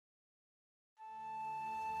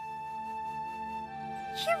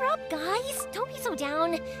Cheer up, guys. Don't be so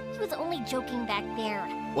down. He was only joking back there.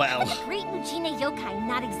 Well. Would the great Ujina yokai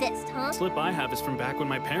not exist, huh? The slip I have is from back when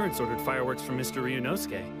my parents ordered fireworks from Mr.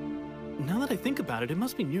 Ryunosuke. Now that I think about it, it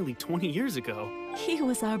must be nearly 20 years ago. He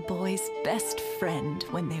was our boys' best friend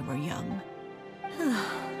when they were young.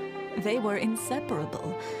 They were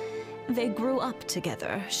inseparable. They grew up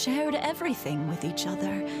together, shared everything with each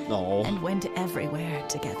other, and went everywhere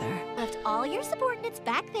together. Left all your subordinates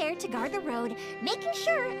back there to guard the road, making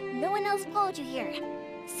sure no one else followed you here.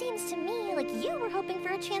 Seems to me like you were hoping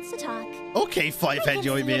for a chance to talk. Okay, Five-Head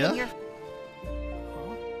Yoimiya.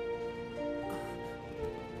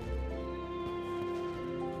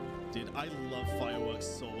 Dude, I love fireworks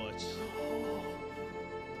so much.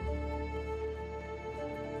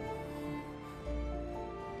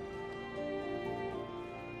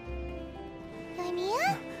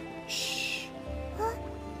 Yoimiya? Shh. Huh?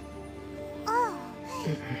 Oh.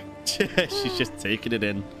 She's just taking it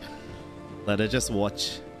in. Let her just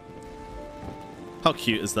watch. How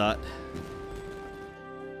cute is that?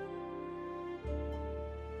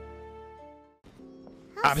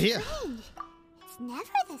 I'm here. Strange. It's never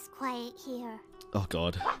this quiet here. Oh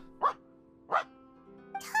god.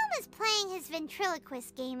 Toma's playing his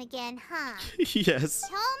ventriloquist game again, huh? Yes.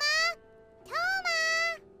 Toma? Toma!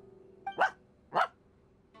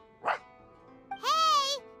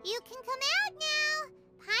 Hey, you can come out now.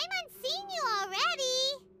 Paimon's seen you already.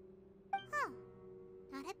 Huh.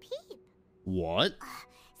 Not a peep. What?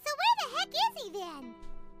 So where the heck is he then?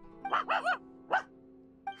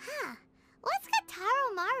 Huh. What's got Taro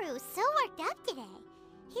Maru so worked up today?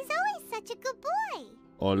 He's always such a good boy.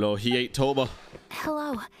 Oh no, he ate Toma.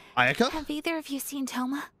 Hello. Ayaka? Have either of you seen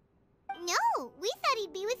Toma? No, we thought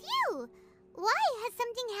he'd be with you. Why? Has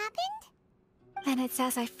something happened? Then it's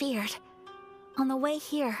as I feared. On the way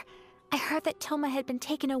here, I heard that Toma had been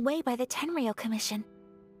taken away by the Tenryou Commission.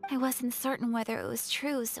 I wasn't certain whether it was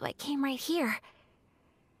true, so I came right here.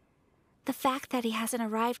 The fact that he hasn't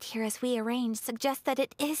arrived here as we arranged suggests that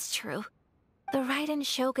it is true. The Raiden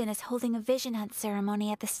Shogun is holding a vision hunt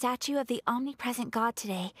ceremony at the statue of the omnipresent god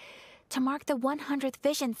today to mark the 100th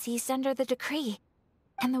vision seized under the decree.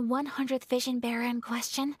 And the 100th vision bearer in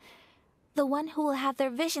question, the one who will have their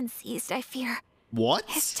vision seized, I fear, What?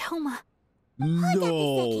 is Toma.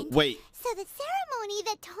 No. Wait. So the ceremony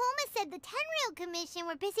that Toma said the Tenryou Commission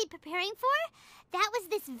were busy preparing for, that was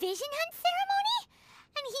this vision hunt ceremony?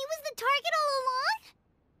 And he was the target all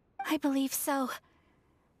along? I believe so.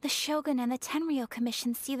 The Shogun and the Tenryou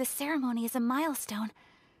Commission see the ceremony as a milestone.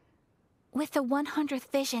 With the 100th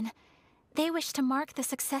vision, they wish to mark the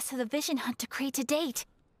success of the vision hunt decree to date.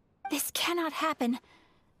 This cannot happen.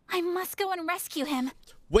 I must go and rescue him.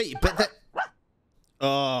 Wait, but that...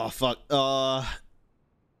 Oh, fuck.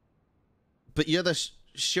 But you're the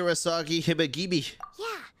Shirasagi Hibagimi.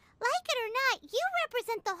 Yeah, like it or not, you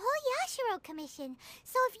represent the whole Yashiro Commission.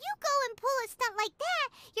 So if you go and pull a stunt like that,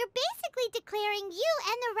 you're basically declaring you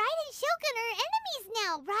and the Raiden Shogun are enemies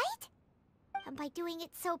now, right? And by doing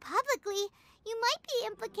it so publicly, you might be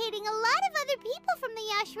implicating a lot of other people from the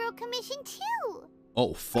Yashiro Commission too.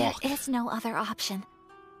 Oh, fuck. There is no other option.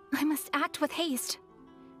 I must act with haste.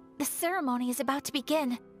 The ceremony is about to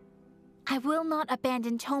begin. I will not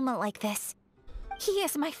abandon Toma like this. He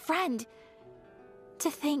is my friend.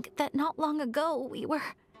 To think that not long ago we were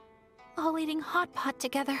all eating hot pot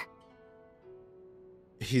together.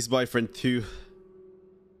 He's my friend too.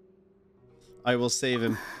 I will save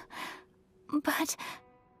him. But...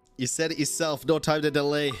 You said it yourself, no time to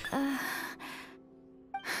delay.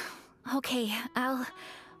 Okay, I'll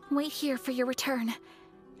wait here for your return.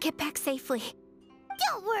 Get back safely.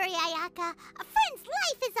 Don't worry, Ayaka. A friend's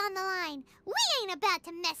life is on the line. We ain't about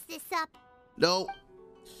to mess this up. No.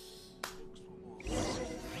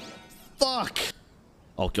 Fuck.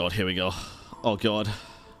 Oh god, here we go. Oh god.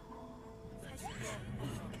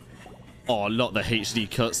 Oh, not the HD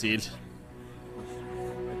cutscene.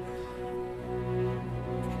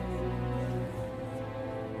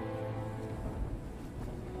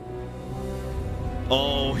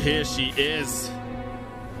 Oh, here she is.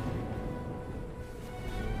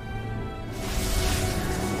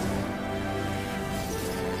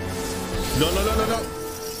 No, no, no, no, no.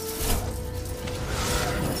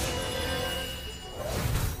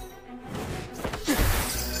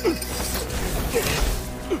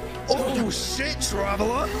 Oh, shit,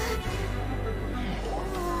 traveler.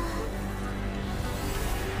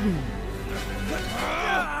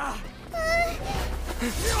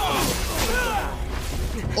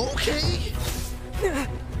 Okay.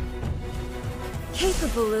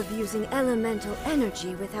 Capable of using elemental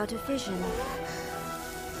energy without a fission.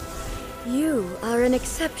 You are an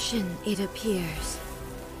exception, it appears.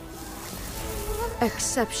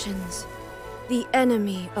 Exceptions. The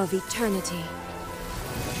enemy of eternity.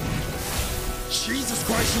 Jesus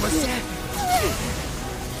Christ, you was dead!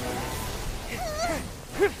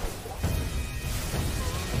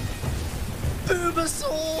 Uber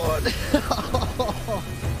sword!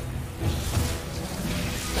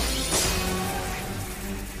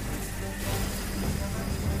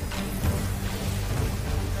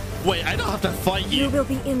 Wait, I don't have to fight you. You will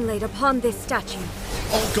be inlaid upon this statue.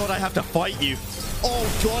 Oh god, I have to fight you.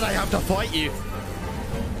 Oh god, I have to fight you.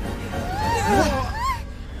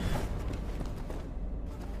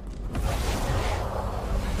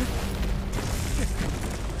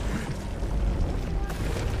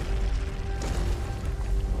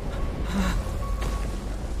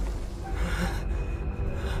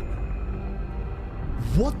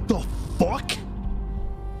 What the fuck?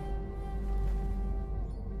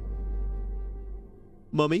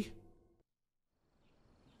 Mummy?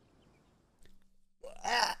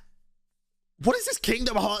 What is this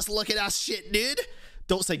Kingdom Hearts looking ass shit, dude?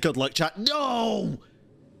 Don't say good luck, chat. No!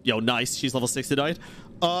 Yo, nice. She's level 69.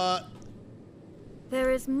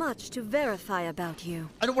 There is much to verify about you.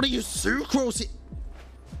 I don't want to use sucrose.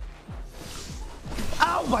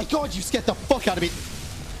 Oh my god, you scared the fuck out of me.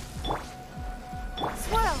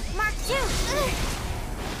 Swirl, Mark 2.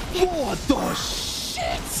 What the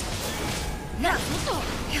shit? No.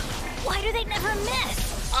 Why do they never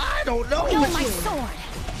miss? I don't know. Go, my sword.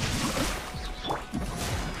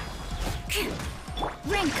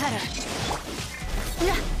 Ring cutter.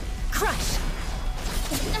 Crush.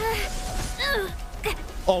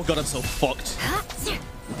 Oh god, I'm so fucked.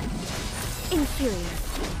 Inferior.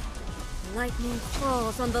 Lightning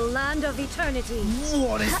falls on the land of eternity.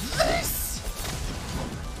 What is this?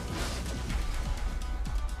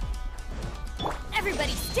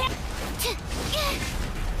 Everybody step.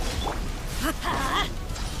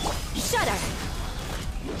 Shudder.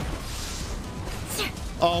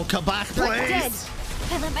 Oh, come back, please. Dead.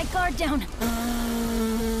 I let my guard down.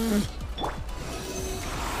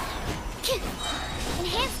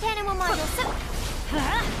 Enhanced animal model.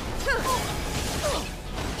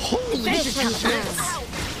 Holy shit.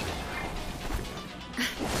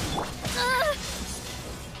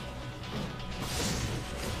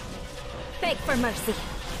 Beg for mercy.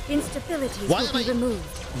 Instabilities Why will am be I-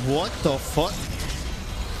 removed. What the fuck?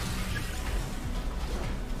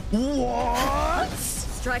 What?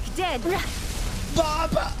 Strike dead.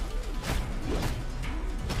 Baba!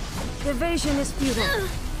 Evasion is futile.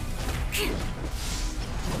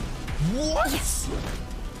 What?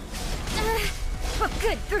 Oh,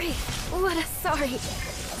 good grief. What a sorry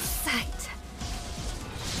sight.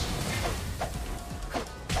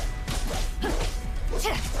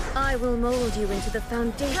 I will mold you into the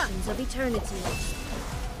foundations of eternity.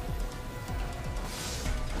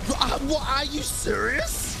 What, are you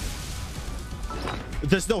serious?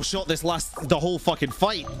 There's no shot this lasts the whole fucking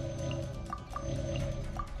fight.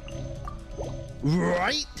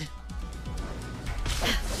 Right?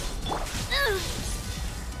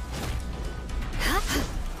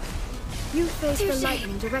 You face the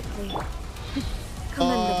lightning directly.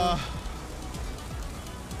 Commendable.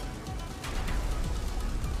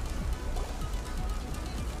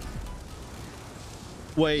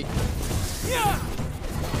 Wait.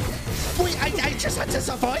 Wait, I just had to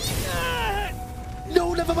survive?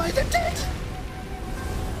 No, never mind, I'm dead.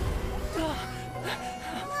 Wake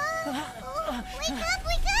up,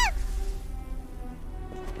 wake up!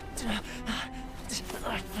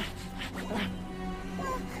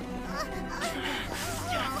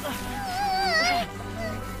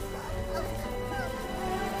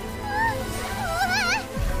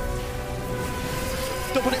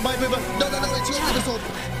 Don't put it in my boomer. No, no, no, it's your dinosaur.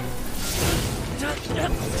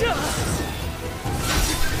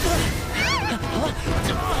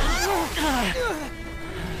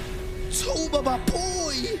 Toma, my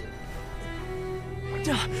boy.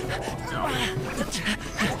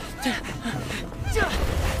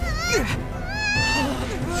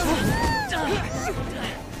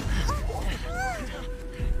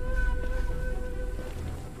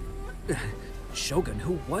 Shogun,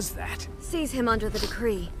 who was that? Seize him under the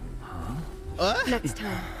decree. Next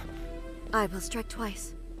time, I will strike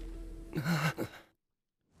twice. What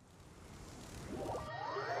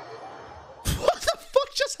the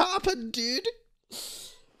fuck just happened, dude?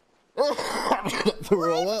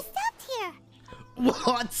 Throw up. Stopped here.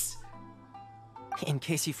 What? In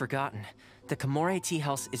case you've forgotten, the Komore Tea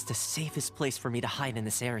House is the safest place for me to hide in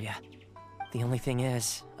this area. The only thing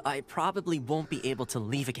is, I probably won't be able to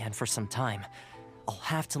leave again for some time. I'll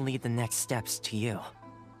have to leave the next steps to you.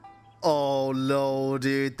 Oh no,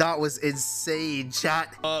 dude. That was insane,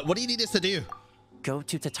 chat. What do you need us to do? Go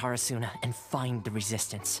to Tatarasuna and find the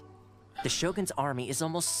resistance. The Shogun's army is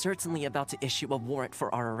almost certainly about to issue a warrant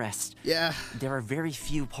for our arrest. Yeah. There are very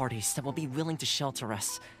few parties that will be willing to shelter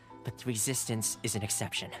us, but the resistance is an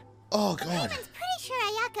exception. Oh, God. Raiden's pretty sure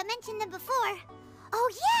Ayaka mentioned them before.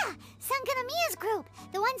 Oh, yeah! Sangonomiya's group!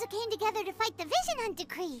 The ones who came together to fight the Vision Hunt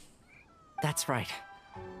Decree! That's right.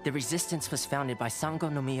 The resistance was founded by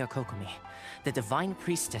Sangonomiya Kokumi, the divine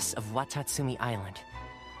priestess of Watatsumi Island.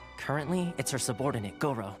 Currently, it's her subordinate,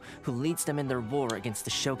 Goro, who leads them in their war against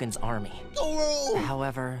the Shogun's army. Goro!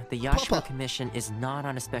 However, the Yashiro Commission is not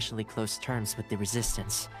on especially close terms with the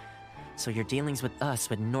resistance, so your dealings with us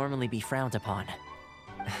would normally be frowned upon.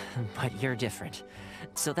 But you're different,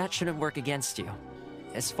 so that shouldn't work against you.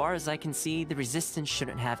 As far as I can see, the resistance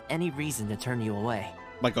shouldn't have any reason to turn you away.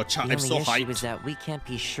 My God, chat, The I'm so only issue hyped. is that we can't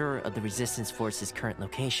be sure of the resistance force's current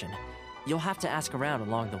location. You'll have to ask around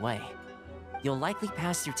along the way. You'll likely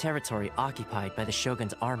pass through territory occupied by the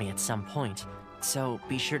Shogun's army at some point, so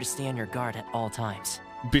be sure to stay on your guard at all times.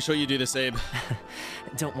 Be sure you do the same.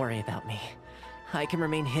 Don't worry about me. I can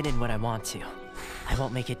remain hidden when I want to. I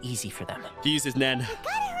won't make it easy for them. He uses Nen. We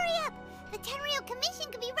gotta hurry up! The Tenryou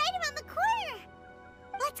Commission could be right around the corner!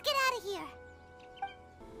 Let's get out of here!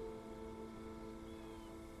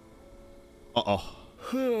 Uh-oh.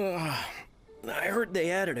 I heard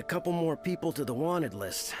they added a couple more people to the wanted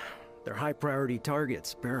list. They're high priority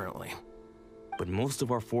targets, apparently. But most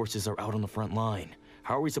of our forces are out on the front line.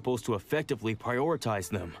 How are we supposed to effectively prioritize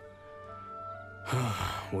them?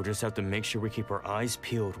 We'll just have to make sure we keep our eyes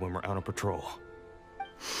peeled when we're out on patrol.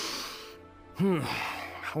 I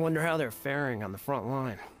wonder how they're faring on the front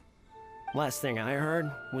line. Last thing I heard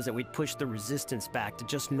was that we'd pushed the resistance back to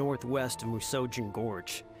just northwest of Musojin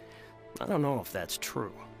Gorge. I don't know if that's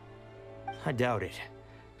true. I doubt it.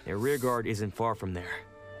 Their rearguard isn't far from there.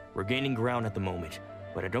 We're gaining ground at the moment,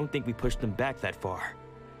 but I don't think we pushed them back that far.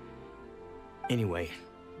 Anyway,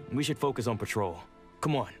 we should focus on patrol.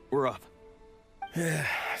 Come on, we're up.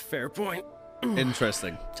 Fair point.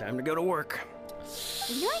 Interesting. Time to go to work.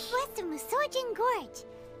 Northwest of Musojin Gorge.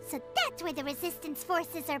 So that's where the resistance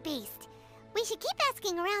forces are based. We should keep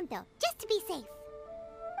asking around though, just to be safe.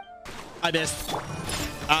 I missed.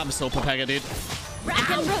 I'm so prepared, dude. Rack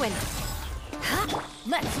and ruin. Huh?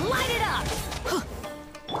 Let's light it up.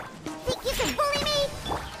 Think you can bully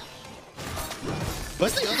me?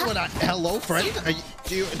 Where's the other one at? Hello, friend?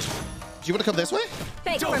 Do you want to come this way?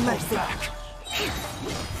 Beg for mercy.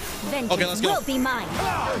 Vengeance Okay, let's go. will be mine.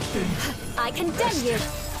 I condemn you.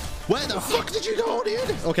 Where the fuck did you go,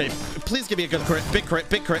 dude? Okay, please give me a good crit. Big crit,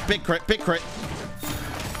 big crit, big crit, big crit.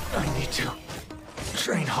 I need to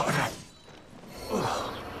train harder.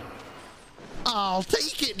 I'll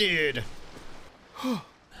take it, dude.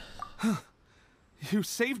 You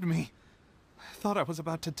saved me. I thought I was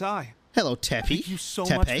about to die. Hello, Teppy. Thank you so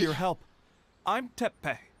much for your help. I'm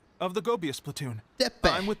Teppei, of the Gobius platoon.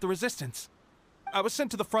 Teppei. I'm with the Resistance. I was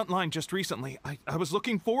sent to the front line just recently. I was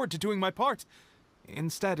looking forward to doing my part.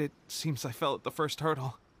 Instead, it seems I fell at the first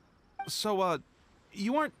hurdle. So,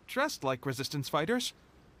 you aren't dressed like Resistance fighters?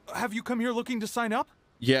 Have you come here looking to sign up?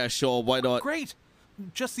 Yeah, sure, why not? Great!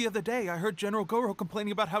 Just the other day, I heard General Goro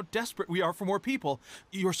complaining about how desperate we are for more people.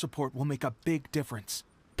 Your support will make a big difference.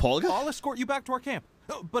 Polga? I'll escort you back to our camp.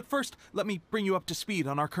 But first, let me bring you up to speed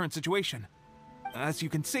on our current situation. As you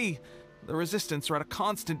can see, the Resistance are at a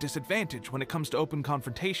constant disadvantage when it comes to open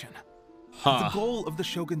confrontation. The goal of the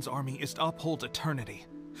Shogun's army is to uphold eternity.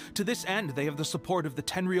 To this end, they have the support of the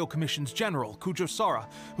Tenryou Commission's general, Kujo Sara,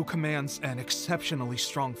 who commands an exceptionally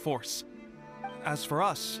strong force. As for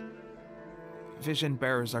us, vision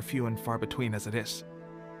bearers are few and far between as it is.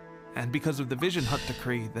 And because of the Vision Hunt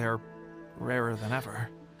Decree, they're rarer than ever.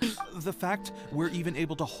 The fact we're even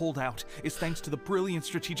able to hold out is thanks to the brilliant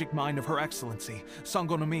strategic mind of Her Excellency,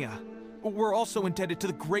 Sangonomiya. We're also indebted to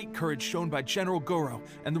the great courage shown by General Goro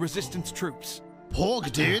and the Resistance troops.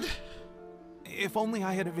 Porg, dude. If only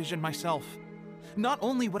I had a vision myself. Not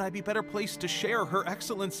only would I be better placed to share Her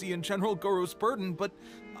Excellency and General Goro's burden, but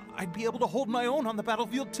I'd be able to hold my own on the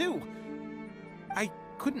battlefield too. I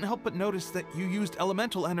couldn't help but notice that you used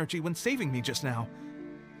elemental energy when saving me just now.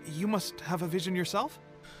 You must have a vision yourself?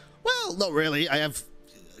 Well, not really. I have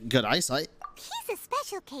good eyesight. He's a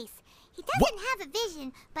special case. He doesn't have a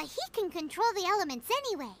vision, but he can control the elements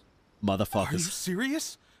anyway. Motherfuckers. Are you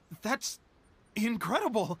serious? That's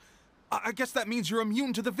incredible. I guess that means you're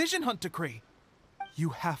immune to the Vision Hunt Decree. You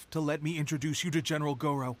have to let me introduce you to General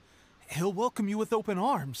Goro. He'll welcome you with open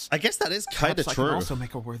arms. I guess that is kind of Perhaps true. I can also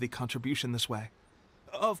make a worthy contribution this way.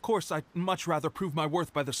 Of course, I'd much rather prove my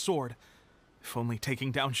worth by the sword. If only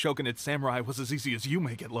taking down Shogunate samurai was as easy as you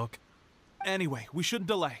make it look. Anyway, we shouldn't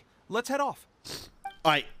delay. Let's head off.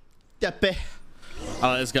 Alright. Tepe.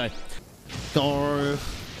 Alright, let's go. Goro.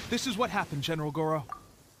 This is what happened, General Goro.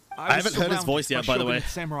 I haven't heard his voice yet, by the way.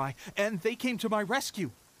 Samurai, and they came to my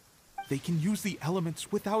rescue. They can use the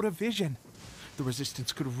elements without a vision. The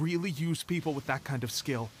Resistance could really use people with that kind of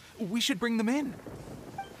skill. We should bring them in.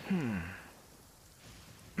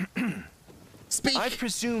 Speak. I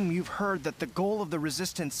presume you've heard that the goal of the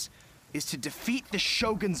Resistance is to defeat the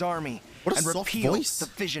Shogun's army and repeal the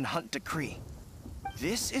Vision Hunt Decree.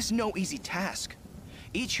 This is no easy task.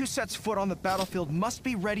 Each who sets foot on the battlefield must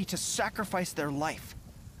be ready to sacrifice their life.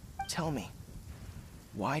 Tell me,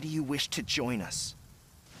 why do you wish to join us?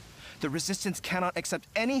 The Resistance cannot accept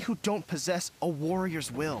any who don't possess a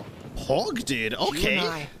warrior's will. Hog, dude. Okay. You and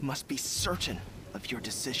I must be certain of your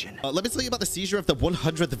decision. Let me tell you about the seizure of the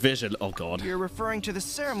 100th vision. Oh, God. You're referring to the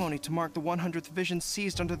ceremony to mark the 100th vision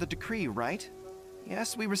seized under the decree, right?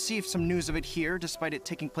 Yes, we received some news of it here, despite it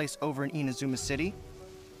taking place over in Inazuma City.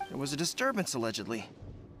 There was a disturbance, allegedly.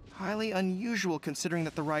 Highly unusual considering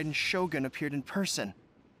that the Raiden Shogun appeared in person.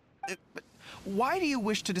 But why do you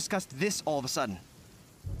wish to discuss this all of a sudden?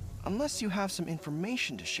 Unless you have some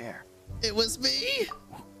information to share. It was me.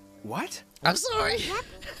 What? I'm sorry. Yep,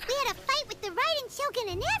 we had a fight with the Raiden Shogun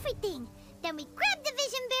and everything. Then we grabbed the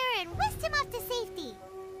Vision Bearer and whisked him off to safety.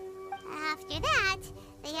 After that,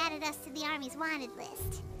 they added us to the Army's wanted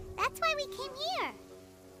list. That's why we came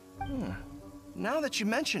here. Now that you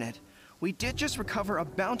mention it, we did just recover a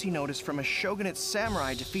bounty notice from a Shogunate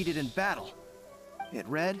samurai defeated in battle. It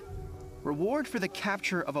read, "Reward for the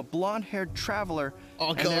capture of a blonde-haired traveler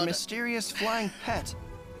and their mysterious flying pet."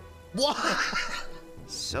 What?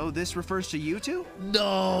 So this refers to you two?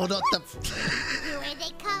 No, not the... Who are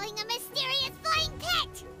they calling a mysterious flying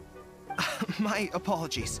pet? My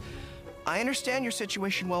apologies. I understand your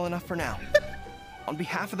situation well enough for now. On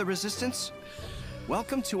behalf of the Resistance,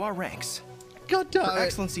 welcome to our ranks. God damn Her it.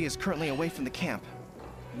 Excellency is currently away from the camp.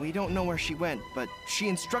 We don't know where she went, but she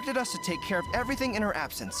instructed us to take care of everything in her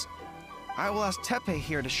absence. I will ask Tepe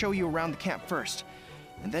here to show you around the camp first,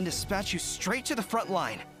 and then dispatch you straight to the front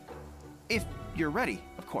line. If you're ready,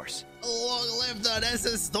 of course. Long live the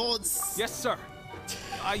Resistance. Yes, sir.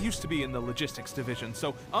 I used to be in the logistics division,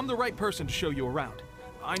 so I'm the right person to show you around.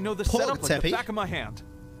 I know the setup like the back of my hand.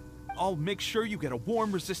 I'll make sure you get a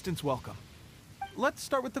warm Resistance welcome. Let's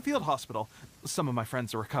start with the field hospital. Some of my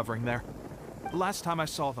friends are recovering there. Last time I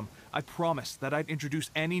saw them, I promised that I'd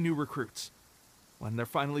introduce any new recruits. When they're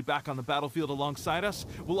finally back on the battlefield alongside us,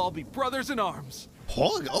 we'll all be brothers in arms.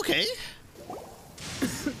 Hog, okay.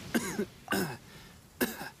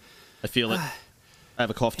 I feel it. I have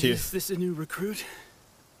a cough too. Is this a new recruit?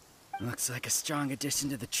 Looks like a strong addition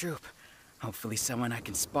to the troop. Hopefully someone I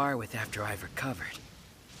can spar with after I've recovered.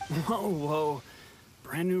 Whoa, whoa.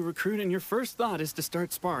 Brand new recruit and your first thought is to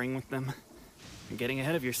start sparring with them. You're getting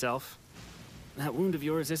ahead of yourself. That wound of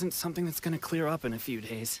yours isn't something that's gonna clear up in a few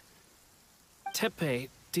days. Tepe,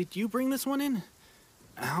 did you bring this one in?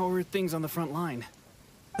 How are things on the front line?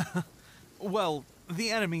 Well, the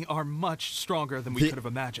enemy are much stronger than we could have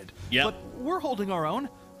imagined. Yep. But we're holding our own.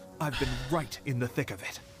 I've been right in the thick of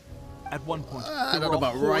it. At one point, I there don't know were a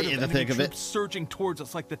about horde right of in the enemy thick of it. troops surging towards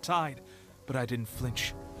us like the tide, but I didn't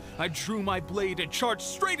flinch. I drew my blade and charged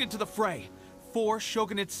straight into the fray. 4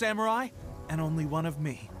 Shogunate samurai, and only 1 of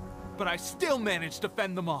me. But I still managed to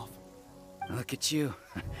fend them off. Look at you.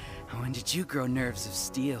 When did you grow nerves of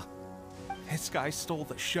steel? This guy stole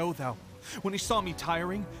the show, though. When he saw me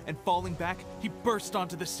tiring and falling back, he burst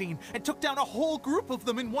onto the scene and took down a whole group of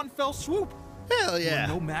them in one fell swoop. Hell yeah.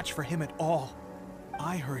 We're no match for him at all.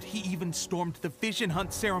 I heard he even stormed the Vision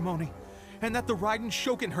Hunt ceremony, and that the Raiden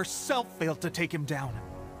Shogun herself failed to take him down.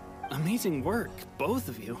 Amazing work, both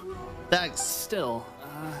of you. Thanks. Still,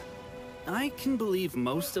 I can believe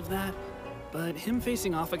most of that, but him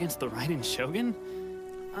facing off against the Raiden Shogun?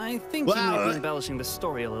 I think you might be embellishing the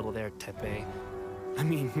story a little there, Tepe. I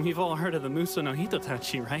mean, we've all heard of the Muso no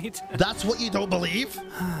Hitotachi, right? That's what you don't believe?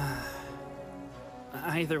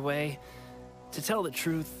 Either way, to tell the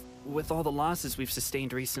truth, with all the losses we've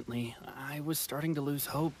sustained recently, I was starting to lose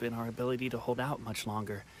hope in our ability to hold out much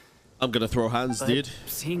longer. I'm gonna throw hands, But dude.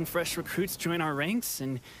 seeing fresh recruits join our ranks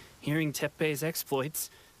and hearing Tepe's exploits,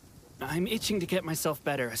 I'm itching to get myself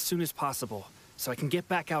better as soon as possible, so I can get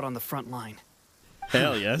back out on the front line.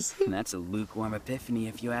 Hell yes. That's a lukewarm epiphany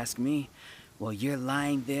if you ask me. While you're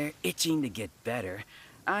lying there itching to get better,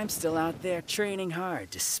 I'm still out there training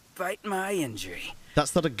hard despite my injury.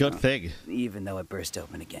 That's not a good thing. Even though it burst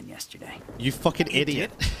open again yesterday. You fucking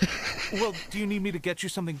idiot. Well, do you need me to get you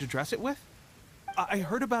something to dress it with? I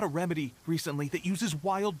heard about a remedy recently that uses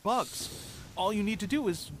wild bugs. All you need to do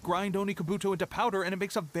is grind Onikabuto into powder and it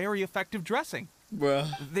makes a very effective dressing. Bruh.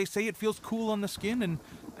 They say it feels cool on the skin and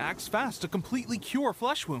acts fast to completely cure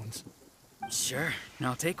flesh wounds. Sure,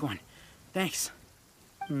 I'll take one. Thanks.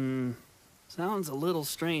 Sounds a little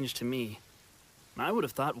strange to me. I would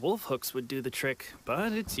have thought wolf hooks would do the trick,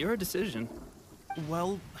 but it's your decision.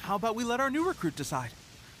 Well, how about we let our new recruit decide?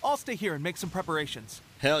 I'll stay here and make some preparations.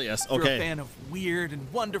 Hell yes, If you're okay. a fan of weird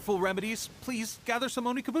and wonderful remedies, please gather some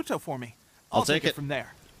Onikabuto for me. I'll take it from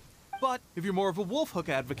there. But if you're more of a wolf hook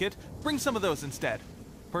advocate, bring some of those instead.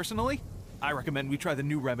 Personally, I recommend we try the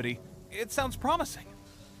new remedy. It sounds promising.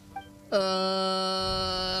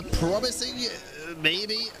 Promising?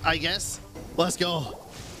 Maybe, I guess. Let's go.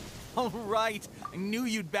 All right, I knew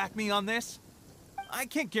you'd back me on this. I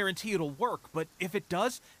can't guarantee it'll work, but if it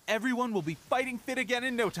does, everyone will be fighting fit again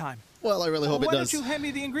in no time. Well, I really hope it Why does. don't you hand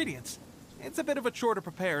me the ingredients? It's a bit of a chore to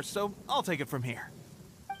prepare, so I'll take it from here.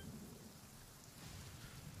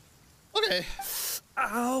 Okay.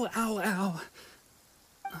 Ow, ow, ow.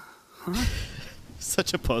 Huh?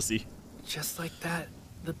 Such a pussy. Just like that,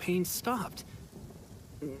 the pain stopped.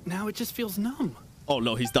 Now it just feels numb. Oh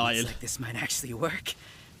no, he's dying. Looks like this might actually work.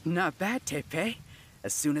 Not bad, Tepe.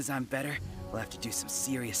 As soon as I'm better, we'll have to do some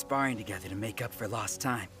serious sparring together to make up for lost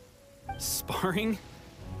time. Sparring?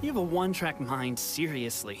 You have a one-track mind,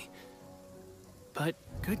 seriously. But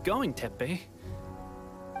good going, Tepe.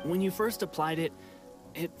 When you first applied it,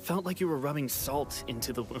 it felt like you were rubbing salt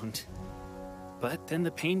into the wound. But then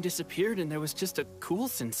the pain disappeared and there was just a cool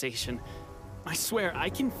sensation. I swear, I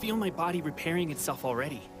can feel my body repairing itself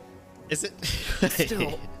already. Is it?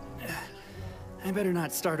 Still, I better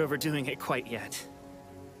not start overdoing it quite yet.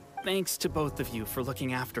 Thanks to both of you for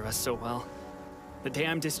looking after us so well. The day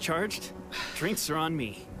I'm discharged, drinks are on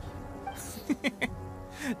me.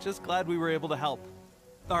 Just glad we were able to help.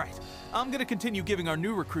 All right, I'm gonna continue giving our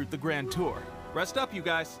new recruit the grand tour. Rest up, you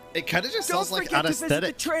guys. It kind of just Don't sounds like forget to visit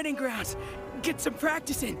anesthetic. the training grounds. Get some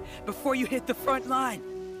practice in before you hit the front line.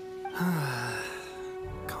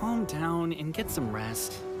 Calm down and get some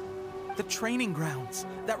rest. The training grounds.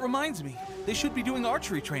 That reminds me, they should be doing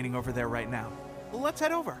archery training over there right now. Well, let's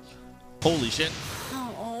head over. Holy shit.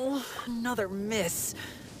 Oh, another miss.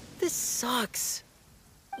 This sucks.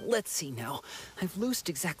 Let's see now. I've loosed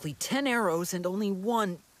exactly 10 arrows and only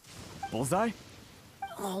one Bullseye?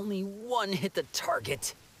 hit the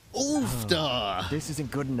target. Oof, duh. This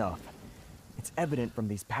isn't good enough. It's evident from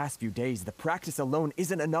these past few days the practice alone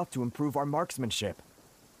isn't enough to improve our marksmanship.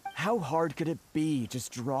 How hard could it be?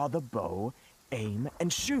 Just draw the bow, aim,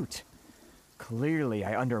 and shoot. Clearly,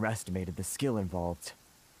 I underestimated the skill involved.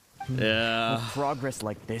 Yeah. With progress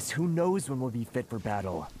like this, who knows when we'll be fit for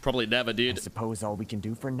battle? Probably never, dude. I suppose all we can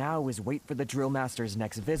do for now is wait for the drill master's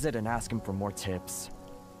next visit and ask him for more tips.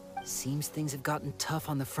 Seems things have gotten tough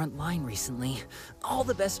on the front line recently. All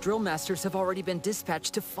the best drill masters have already been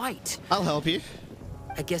dispatched to fight. I'll help you.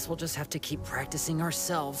 I guess we'll just have to keep practicing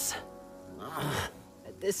ourselves.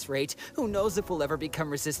 At this rate, who knows if we'll ever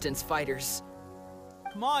become resistance fighters.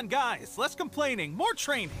 Come on, guys, less complaining, more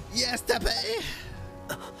training. Yes, Tepe.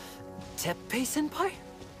 Tepe-senpai?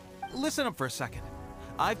 Listen up for a second.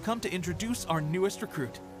 I've come to introduce our newest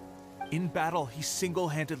recruit. In battle, he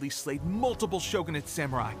single-handedly slayed multiple shogunate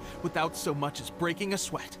samurai without so much as breaking a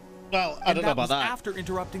sweat. Well, I don't know about that. After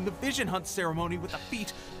interrupting the vision hunt ceremony with a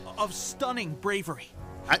feat of stunning bravery.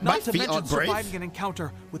 My Not to feet mention aren't brave? surviving an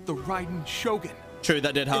encounter with the Raiden Shogun. True,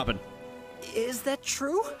 that did happen. Is that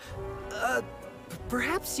true?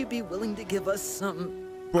 Perhaps you'd be willing to give us some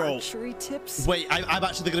archery tips? Wait, I'm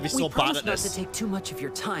actually going to be so bad at not this. to take too much of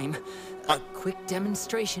your time. A quick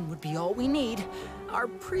demonstration would be all we need. Our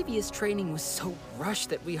previous training was so rushed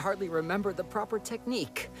that we hardly remember the proper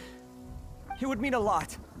technique. It would mean a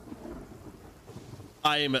lot.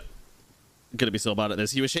 I'm going to be so bad at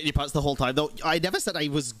this. You were shitting your pants the whole time, though. I never said I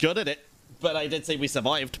was good at it, but I did say we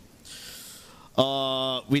survived.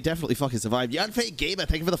 We definitely fucking survived. Yeah, Fake Gamer,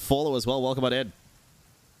 thank you for the follow as well. Welcome on in.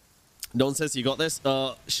 Nonsense, you got this?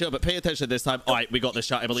 Sure, but pay attention this time. All right, we got this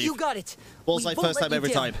shot, I believe. You got it. Bullseye first time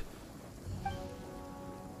every time.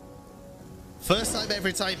 First time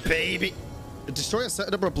every time, baby. Destroy a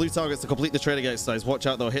certain number of blue targets to complete the training exercise. Watch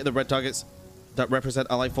out, though. Hit the red targets that represent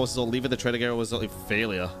allied forces or leaving the training area was only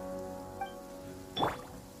failure.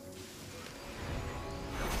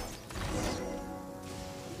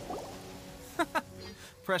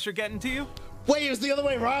 Pressure getting to you? Wait, it was the other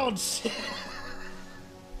way around.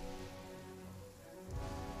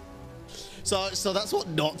 So that's what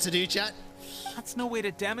not to do, chat. That's no way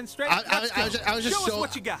to demonstrate. I was just Show us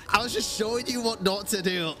what you got. I was just showing you what not to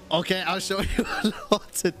do. Okay, I was showing you what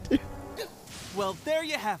not to do. Well, there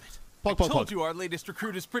you have it. I told you our latest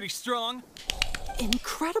recruit is pretty strong.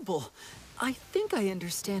 Incredible. I think I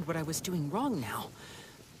understand what I was doing wrong now.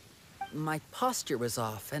 My posture was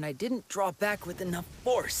off, and I didn't draw back with enough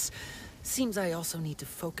force. Seems I also need to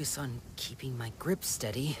focus on keeping my grip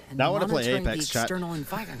steady and monitoring the external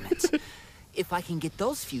environment. If I can get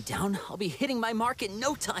those few down, I'll be hitting my mark in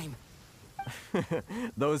no time.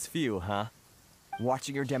 Those few, huh?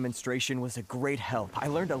 Watching your demonstration was a great help. I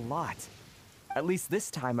learned a lot. At least this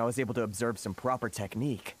time I was able to observe some proper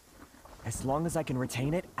technique. As long as I can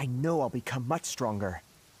retain it, I know I'll become much stronger.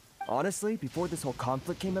 Honestly, before this whole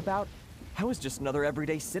conflict came about, I was just another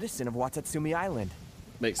everyday citizen of Watatsumi Island.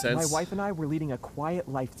 Makes sense. My wife and I were leading a quiet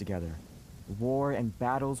life together. War and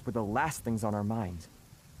battles were the last things on our mind.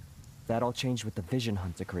 That all changed with the Vision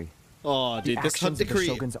Hunt Decree. Oh, dude, this Hunt Decree...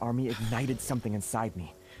 The Shogun's army ignited something inside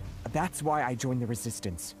me. That's why I joined the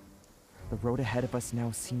Resistance. The road ahead of us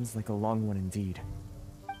now seems like a long one indeed.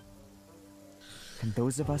 Can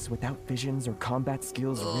those of us without visions or combat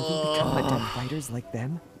skills really become adept fighters like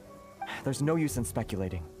them? There's no use in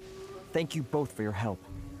speculating. Thank you both for your help.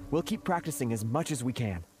 We'll keep practicing as much as we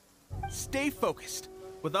can. Stay focused.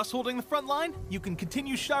 With us holding the front line, you can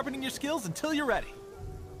continue sharpening your skills until you're ready.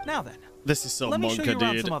 Now then. This is so let me show you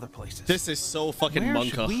around dude. some other places. This is so fucking Where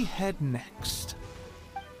Monka. should we head next?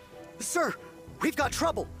 Sir, we've got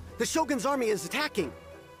trouble. The Shogun's army is attacking.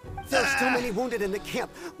 There are still many wounded in the camp.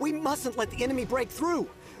 We mustn't let the enemy break through.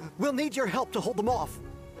 We'll need your help to hold them off.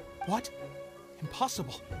 What?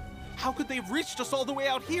 Impossible. How could they have reached us all the way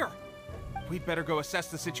out here? We'd better go assess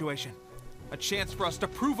the situation. A chance for us to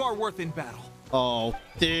prove our worth in battle. Oh,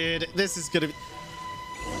 dude, this is gonna be...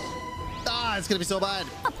 it's gonna be so bad.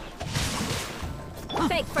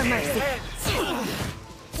 Beg for mercy.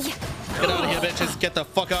 Get out of here, bitches. Get the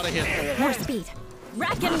fuck out of here. More speed.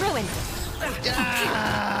 Rack and ruin.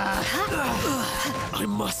 I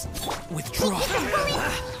must withdraw.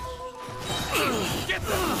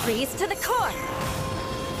 Freeze to the core.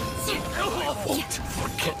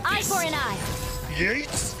 Eye for an eye.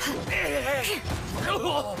 Yates.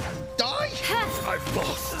 Die. I've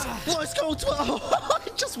lost. Let's go. I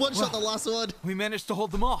just one-shot the last one. We managed to hold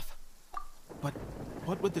them off. But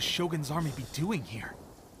what would the Shogun's army be doing here?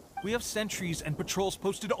 We have sentries and patrols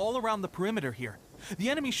posted all around the perimeter here.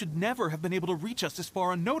 The enemy should never have been able to reach us this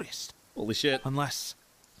far unnoticed. Holy shit. Unless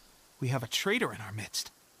we have a traitor in our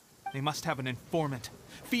midst. They must have an informant,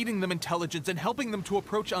 feeding them intelligence and helping them to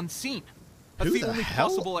approach unseen. That's the only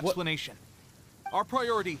possible explanation. Our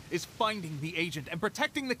priority is finding the agent and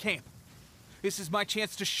protecting the camp. This is my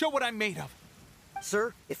chance to show what I'm made of.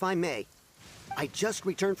 Sir, if I may, I just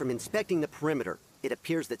returned from inspecting the perimeter. It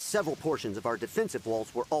appears that several portions of our defensive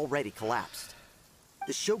walls were already collapsed.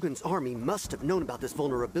 The Shogun's army must have known about this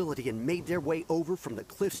vulnerability and made their way over from the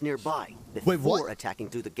cliffs nearby before attacking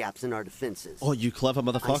through the gaps in our defenses. Oh, you clever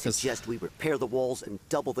motherfuckers. I suggest we repair the walls and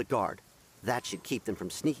double the guard. That should keep them from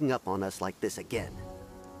sneaking up on us like this again.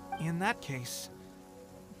 In that case...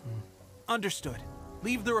 Understood.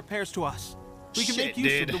 Leave the repairs to us. We can make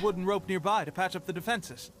use of the wooden rope nearby to patch up the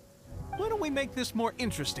defenses. Why don't we make this more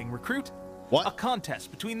interesting, recruit? What? A contest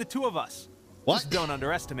between the two of us. What? Just don't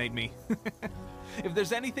underestimate me. If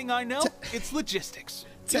there's anything I know, it's logistics.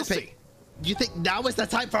 You'll see. You think now is the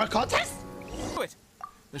time for a contest? Do it.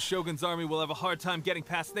 The Shogun's army will have a hard time getting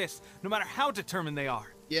past this, no matter how determined they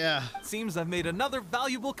are. Yeah. Seems I've made another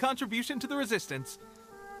valuable contribution to the Resistance.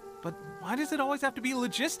 But why does it always have to be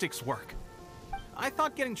logistics work? I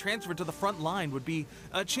thought getting transferred to the front line would be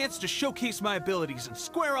a chance to showcase my abilities and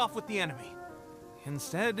square off with the enemy.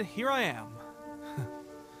 Instead, here I am.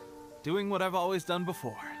 Doing what I've always done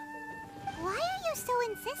before. Why are you so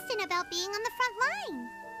insistent about being on the front line?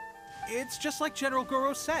 It's just like General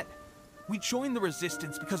Goro said. We joined the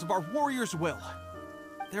Resistance because of our warriors' will.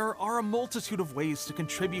 There are a multitude of ways to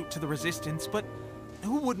contribute to the Resistance, but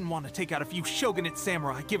who wouldn't want to take out a few shogunate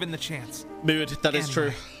samurai given the chance? Mood, that is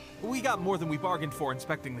true. We got more than we bargained for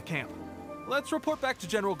inspecting the camp. Let's report back to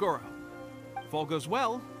General Goro. If all goes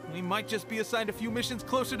well, we might just be assigned a few missions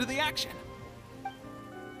closer to the action.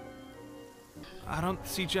 I don't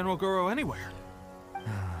see General Goro anywhere.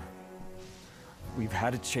 We've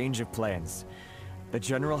had a change of plans. The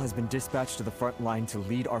General has been dispatched to the front line to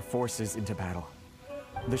lead our forces into battle.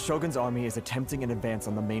 The Shogun's army is attempting an advance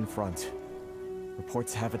on the main front.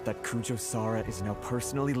 Reports have it that Kujo Sara is now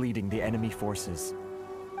personally leading the enemy forces.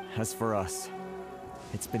 As for us,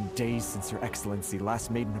 it's been days since Her Excellency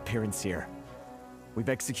last made an appearance here. We've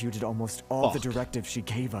executed almost all the directives she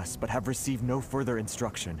gave us, but have received no further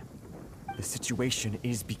instruction. The situation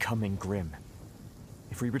is becoming grim.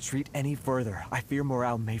 If we retreat any further, I fear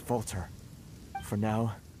morale may falter. For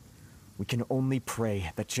now, we can only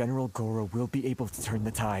pray that General Goro will be able to turn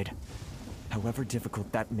the tide, however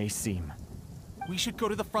difficult that may seem. We should go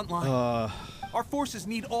to the front line. Our forces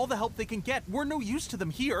need all the help they can get. We're no use to them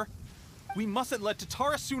here. We mustn't let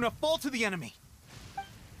Tatarasuna fall to the enemy.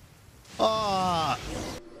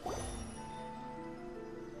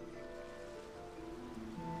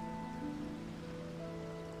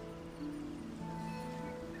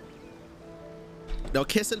 Now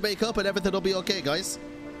kiss and make up and everything will be okay, guys.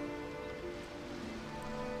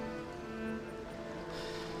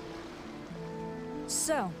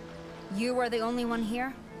 So, you are the only one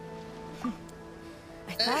here?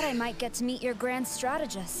 I thought I might get to meet your grand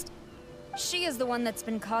strategist. She is the one that's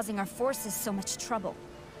been causing our forces so much trouble.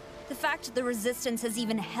 The fact the Resistance has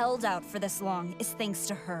even held out for this long is thanks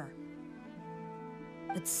to her.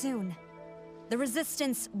 But soon, the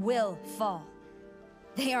Resistance will fall.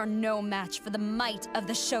 They are no match for the might of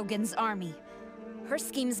the Shogun's army. Her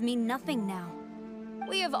schemes mean nothing now.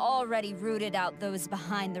 We have already rooted out those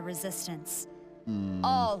behind the Resistance.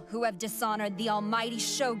 All who have dishonored the almighty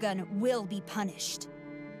Shogun will be punished.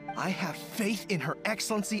 I have faith in Her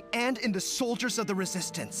Excellency and in the soldiers of the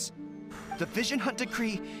Resistance. The Vision Hunt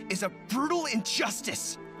Decree is a brutal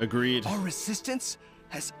injustice. Agreed. Our resistance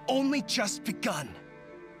has only just begun.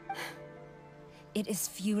 It is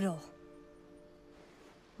futile.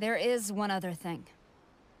 There is one other thing.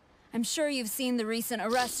 I'm sure you've seen the recent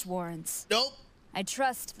arrest warrants. Nope. I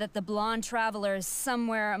trust that the blonde traveler is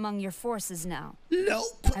somewhere among your forces now.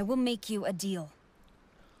 Nope. I will make you a deal.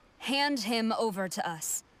 Hand him over to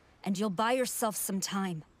us, and you'll buy yourself some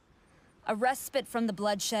time. A respite from the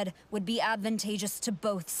bloodshed would be advantageous to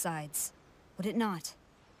both sides, would it not?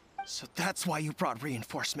 So that's why you brought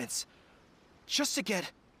reinforcements. Just to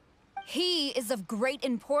get... He is of great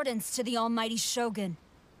importance to the almighty Shogun.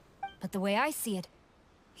 But the way I see it,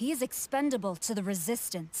 he is expendable to the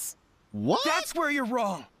Resistance. What? That's where you're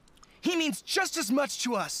wrong. He means just as much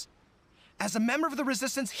to us. As a member of the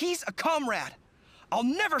Resistance, he's a comrade. I'll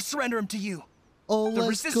never surrender him to you. Oh, the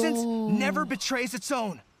Resistance never betrays its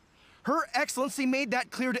own. Her Excellency made that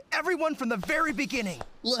clear to everyone from the very beginning.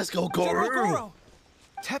 Let's go, Goro.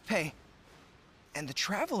 Tepe and the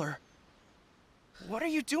Traveler. What are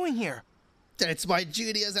you doing here? It's my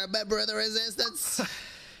duty as a member of the Resistance.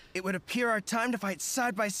 It would appear our time to fight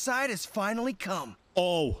side by side has finally come.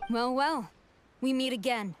 Oh. Well, well. We meet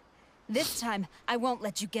again. This time, I won't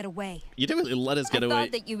let you get away. You didn't really let us get away. I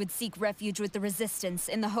thought that you would seek refuge with the Resistance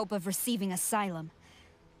in the hope of receiving asylum.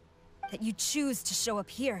 That you choose to show up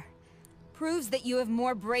here proves that you have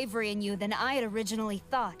more bravery in you than I had originally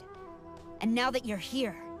thought. And now that you're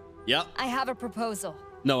here, yep, I have a proposal.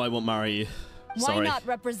 No, I won't marry you. Why not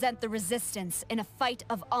represent the Resistance in a fight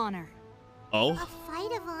of honor? Oh? A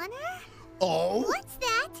fight of honor? Oh? What's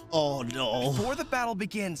that? Oh, no. Before the battle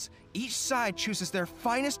begins, each side chooses their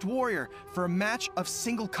finest warrior for a match of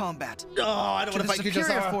single combat. No, I don't want to fight you, To the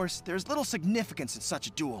superior force, there's little significance in such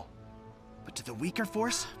a duel. But to the weaker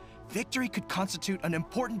force, victory could constitute an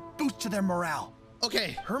important boost to their morale.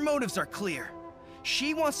 Okay. Her motives are clear.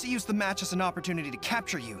 She wants to use the match as an opportunity to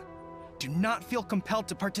capture you. Do not feel compelled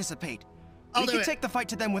to participate. We can take the fight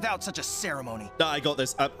to them without such a ceremony. No, I got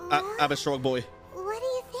this. I'm a strong boy. What do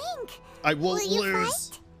you think? I won't Will you lose.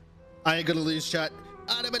 fight? I ain't gonna lose, chat.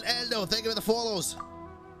 Adam and Eldo, thank you for the follows.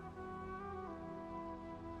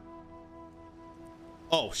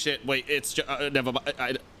 Oh shit! Wait, it's just never mind.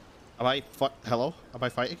 Am I? Hello? Am I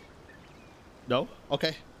fighting? No.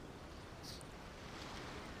 Okay.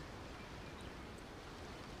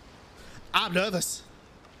 I'm nervous.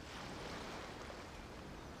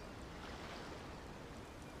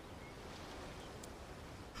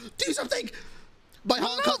 Do something! My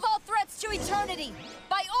heart Remove all threats to eternity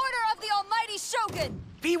by order of the almighty Shogun!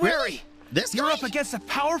 Be wary! Really? This You're guy? up against a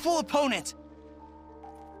powerful opponent!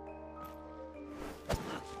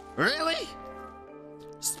 Really?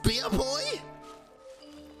 Spear boy?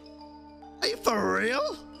 Are you for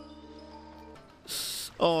real?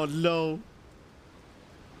 Oh no.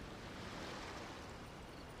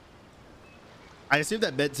 I assume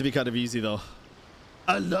that meant to be kind of easy though.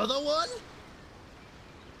 Another one?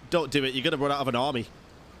 Don't do it. You're gonna run out of an army.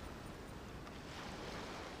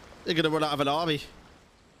 You're gonna run out of an army.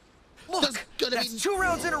 Look, that's 2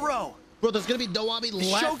 rounds in a row. Bro, there's gonna be no army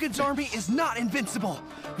The left. Shogun's army is not invincible.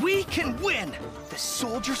 We can win. The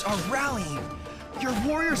soldiers are rallying. Your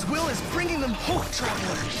warrior's will is bringing them hope,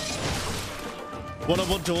 Traveler.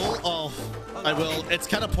 One-on-one duel? Oh, I will. It's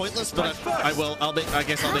kind of pointless, but I will. I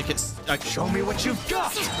guess I'll make it. Show me what you've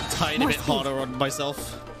got. Tiny bit harder on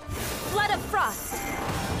myself. Flood of frost.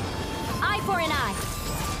 Eye for an eye.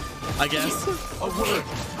 I guess. A word.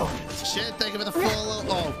 Shit, thank you for the follow.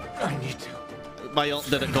 Oh, I need to. my ult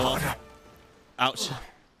didn't go off. Ouch.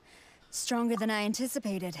 Stronger than I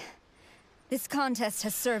anticipated. This contest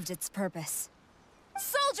has served its purpose.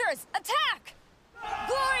 Soldiers, attack!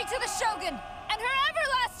 Glory to the Shogun and her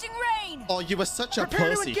everlasting reign! Oh, you were such a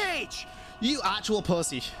Prepare pussy. to engage! You actual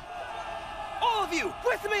pussy. All of you,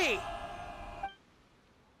 with me!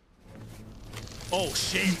 Oh,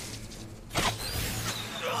 shit.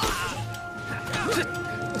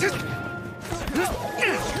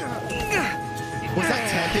 Was that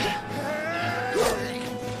Tempe?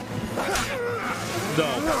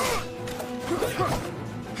 No.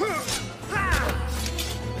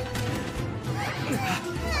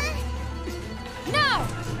 No!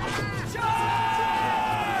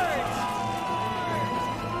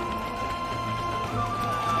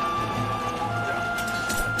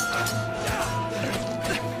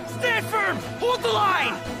 Stand firm! Hold the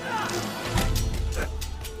line!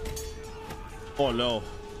 Oh no.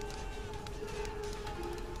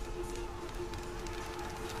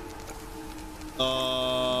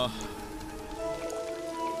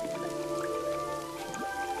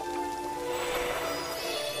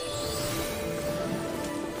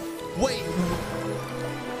 Wait.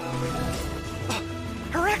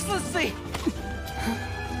 Her Excellency!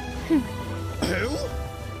 Who?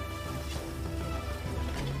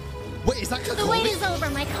 Wait, is that The wait is over,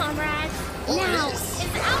 my comrades. Oh, now it is.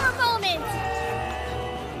 our moment.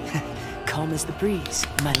 Calm as the breeze,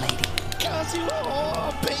 my lady.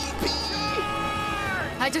 Oh, baby!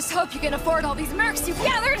 I just hope you can afford all these mercs you've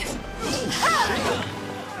gathered!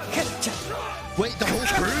 Wait, the whole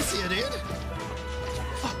crew's here, dude?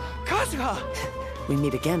 Kazuha! We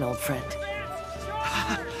meet again, old friend.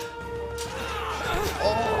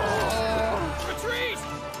 Retreat!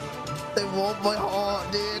 They want my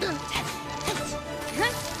heart, dude.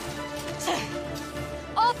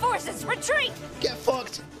 All forces, retreat! Get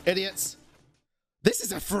fucked, idiots. This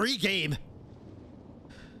is a free game.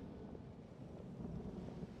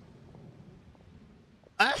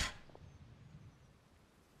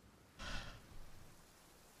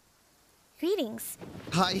 Greetings.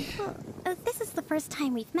 Hi. Well, this is the first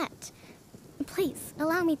time we've met. Please,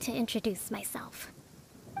 allow me to introduce myself.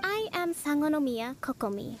 I am Sangonomiya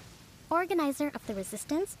Kokomi, organizer of the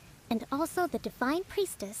Resistance and also the Divine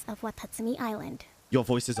Priestess of Watatsumi Island. Your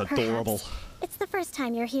voice is adorable. Perhaps it's the first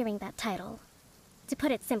time you're hearing that title. To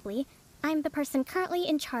put it simply, I'm the person currently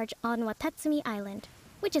in charge on Watatsumi Island,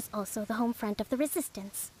 which is also the home front of the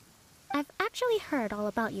Resistance. I've actually heard all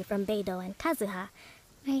about you from Beidou and Kazuha.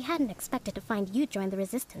 I hadn't expected to find you join the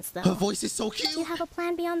Resistance, though. Her voice is so cute. Do you have a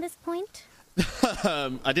plan beyond this point?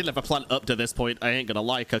 I didn't have a plan up to this point. I ain't gonna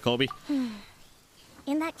lie, Kokomi.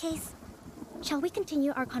 In that case, shall we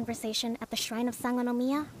continue our conversation at the Shrine of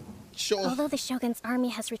Sangonomiya? Sure. Although the Shogun's army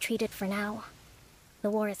has retreated for now, the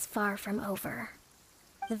war is far from over.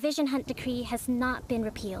 The Vision Hunt Decree has not been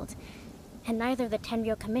repealed, and neither the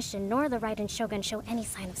Tenryou Commission nor the Raiden Shogun show any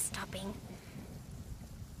sign of stopping.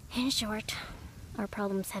 In short, our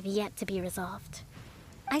problems have yet to be resolved.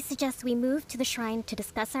 I suggest we move to the shrine to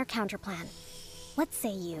discuss our counterplan. What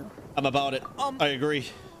say you? I'm about it. I agree.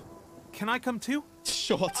 Can I come too?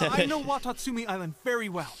 Sure, I know Watatsumi Island very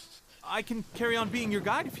well. I can carry on being your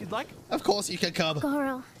guide if you'd like. Of course you can come.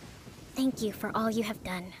 Goro, thank you for all you have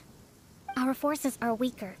done. Our forces are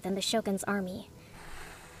weaker than the Shogun's army,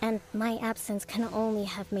 and my absence can only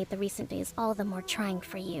have made the recent days all the more trying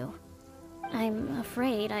for you. I'm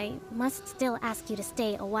afraid I must still ask you to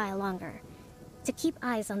stay a while longer, to keep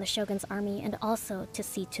eyes on the Shogun's army and also to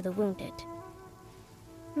see to the wounded.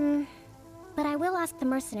 But I will ask the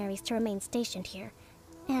mercenaries to remain stationed here,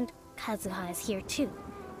 and Kazuha is here too.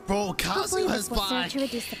 Bro, Hopefully Kazuha's this will serve back. to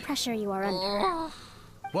reduce the pressure you are under.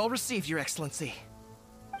 Well received, Your Excellency.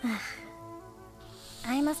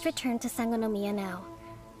 I must return to Sangonomiya now.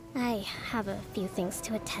 I have a few things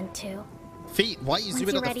to attend to. Feet? Why are you Once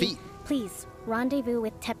zooming you're at the ready, feet? please rendezvous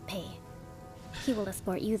with Teppei. He will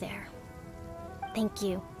escort you there. Thank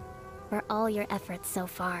you for all your efforts so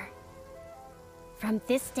far. From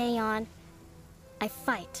this day on, I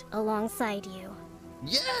fight alongside you.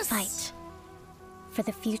 Yes! Fight for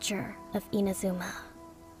the future of Inazuma.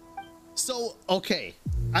 So, okay.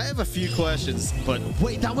 I have a few questions, but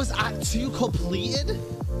wait, that was Act 2 completed?